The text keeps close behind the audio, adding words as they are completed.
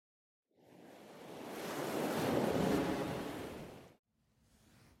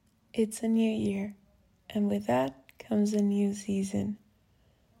It's a new year, and with that comes a new season.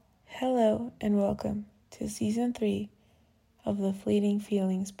 Hello and welcome to Season 3 of the Fleeting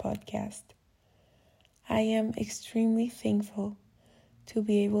Feelings podcast. I am extremely thankful to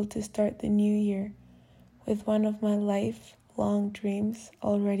be able to start the new year with one of my lifelong dreams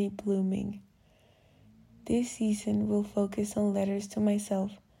already blooming. This season will focus on letters to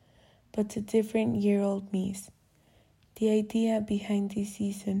myself, but to different year-old me's. The idea behind this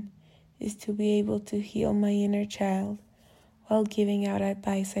season is to be able to heal my inner child while giving out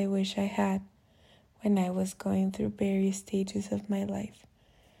advice I wish I had when I was going through various stages of my life.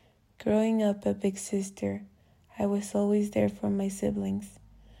 Growing up a big sister, I was always there for my siblings,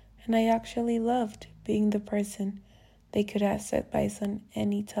 and I actually loved being the person they could ask advice on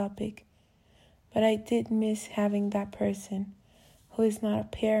any topic. But I did miss having that person who is not a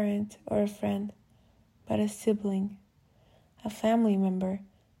parent or a friend, but a sibling, a family member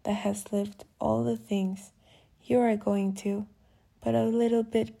that has lived all the things you are going to, but a little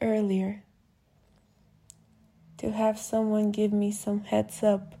bit earlier. To have someone give me some heads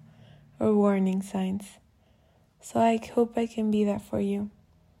up or warning signs. So I hope I can be that for you,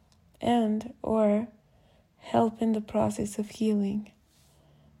 and or help in the process of healing.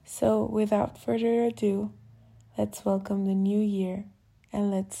 So without further ado, let's welcome the new year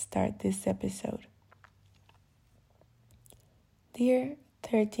and let's start this episode. Dear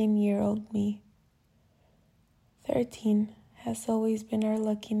 13-year-old me, 13 has always been our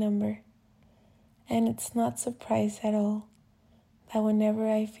lucky number, and it's not surprise at all that whenever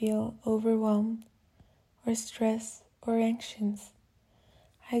I feel overwhelmed or stressed or anxious,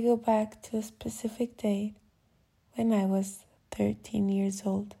 I go back to a specific date when I was 13 years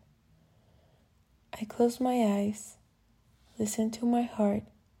old. I close my eyes, listen to my heart,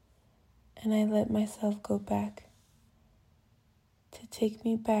 and I let myself go back to take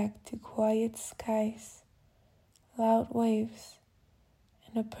me back to quiet skies, loud waves,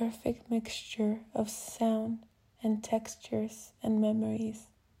 and a perfect mixture of sound and textures and memories.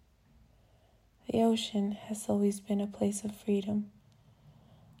 The ocean has always been a place of freedom,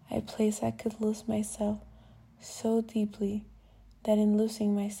 a place I could lose myself so deeply that in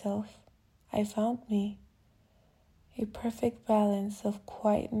losing myself, I found me, a perfect balance of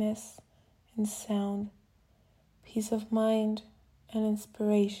quietness and sound, peace of mind and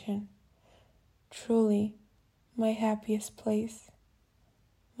inspiration, truly my happiest place,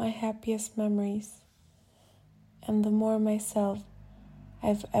 my happiest memories, and the more myself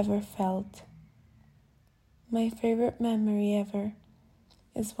I've ever felt. My favorite memory ever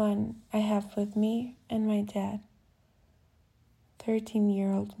is one I have with me and my dad,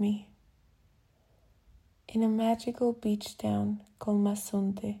 13-year-old me, in a magical beach town called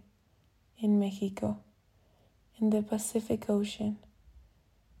Mazunte in Mexico, in the Pacific Ocean.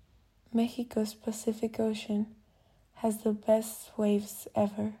 Mexico's Pacific Ocean has the best waves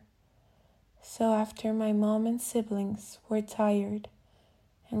ever. So after my mom and siblings were tired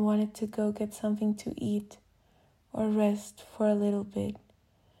and wanted to go get something to eat or rest for a little bit,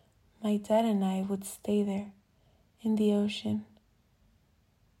 my dad and I would stay there in the ocean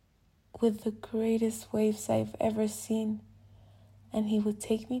with the greatest waves I've ever seen, and he would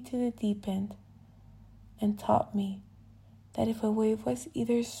take me to the deep end and taught me that if a wave was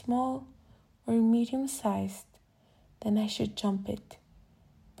either small or medium-sized, then I should jump it.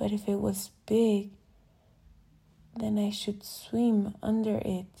 But if it was big, then I should swim under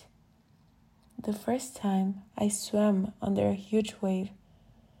it. The first time I swam under a huge wave,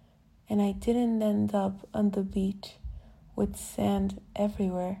 and I didn't end up on the beach with sand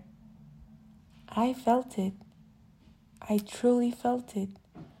everywhere. I felt it. I truly felt it.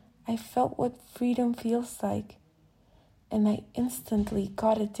 I felt what freedom feels like, and I instantly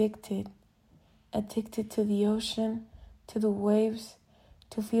got addicted to the ocean, to the waves,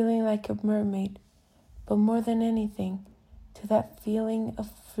 to feeling like a mermaid, but more than anything, to that feeling of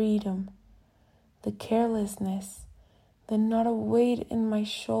freedom, the carelessness, the not a weight in my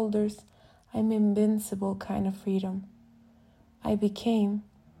shoulders, I'm invincible kind of freedom. I became,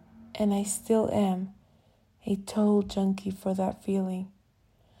 and I still am, a total junkie for that feeling.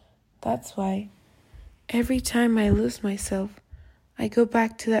 That's why every time I lose myself, I go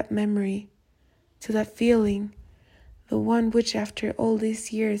back to that memory, to that feeling, the one which after all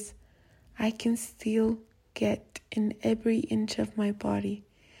these years, I can still get in every inch of my body,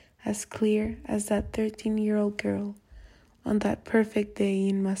 as clear as that 13-year-old girl on that perfect day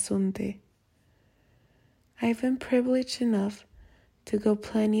in Mazunte. I've been privileged enough to go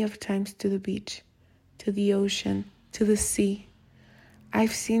plenty of times to the beach, to the ocean, to the sea.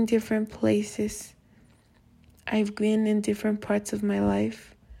 I've seen different places. I've been in different parts of my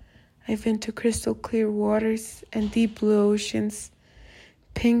life. I've been to crystal clear waters and deep blue oceans,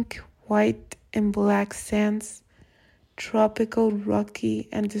 pink, white, and black sands, tropical, rocky,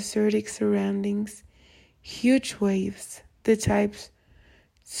 and desertic surroundings, huge waves, the types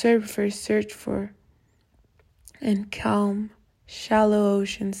surfers search for, and calm, shallow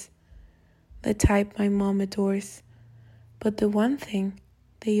oceans, the type my mom adores. But the one thing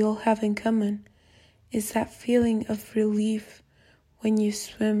they all have in common is that feeling of relief when you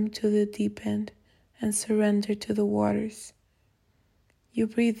swim to the deep end and surrender to the waters. You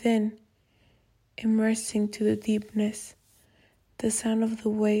breathe in, immersing to the deepness, the sound of the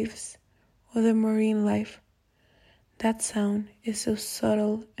waves or the marine life. That sound is so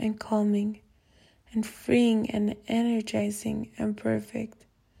subtle and calming and freeing and energizing and perfect.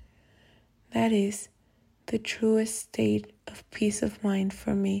 That is the truest state of peace of mind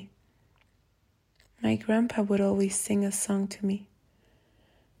for me. My grandpa would always sing a song to me.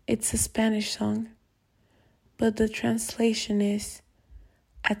 It's a Spanish song, but the translation is,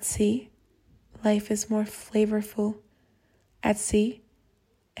 at sea, life is more flavorful. At sea,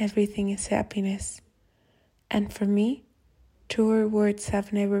 everything is happiness. And for me, truer words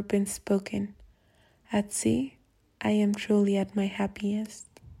have never been spoken. At sea, I am truly at my happiest.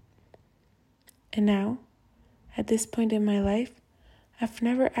 And now, at this point in my life, I've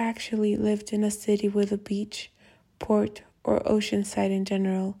never actually lived in a city with a beach, port, or oceanside in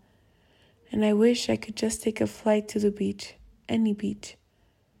general. And I wish I could just take a flight to the beach, any beach.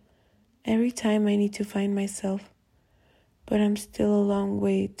 Every time I need to find myself, but I'm still a long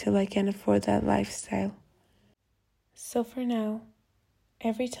way till I can afford that lifestyle. So for now,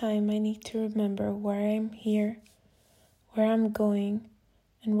 every time I need to remember why I'm here, where I'm going,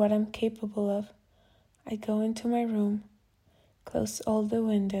 and what I'm capable of, I go into my room, close all the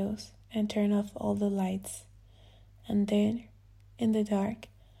windows, and turn off all the lights. And then, in the dark,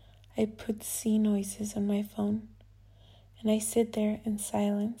 I put sea noises on my phone, and I sit there in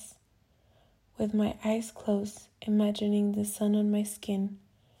silence, with my eyes closed, imagining the sun on my skin,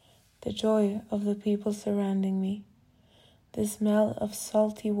 the joy of the people surrounding me, the smell of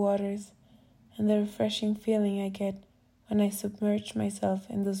salty waters, and the refreshing feeling I get when I submerge myself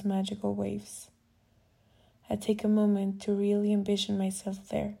in those magical waves. I take a moment to really envision myself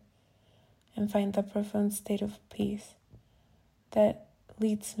there and find that profound state of peace that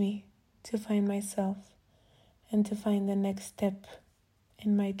leads me to find myself and to find the next step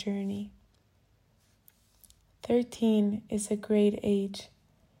in my journey. 13 is a great age.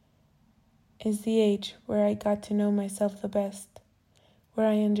 Is the age where I got to know myself the best, where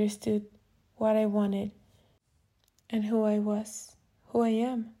I understood what I wanted and who I was, who I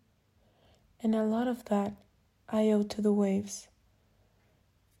am. And a lot of that I owe to the waves.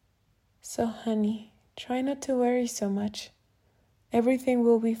 So honey, try not to worry so much. Everything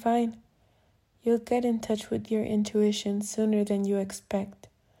will be fine. You'll get in touch with your intuition sooner than you expect.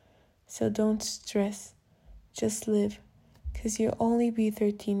 So don't stress. Just live, 'cause you'll only be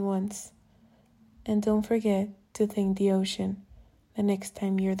 13 once. And don't forget to thank the ocean the next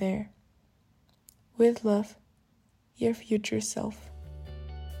time you're there. With love, your future self.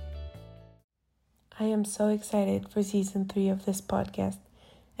 I am so excited for season 3 of this podcast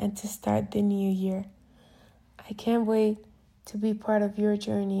and to start the new year. I can't wait to be part of your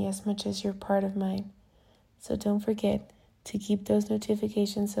journey as much as you're part of mine. So don't forget to keep those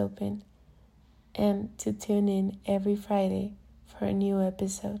notifications open and to tune in every Friday for a new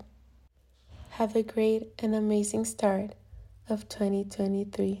episode. Have a great and amazing start of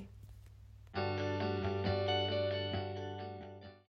 2023.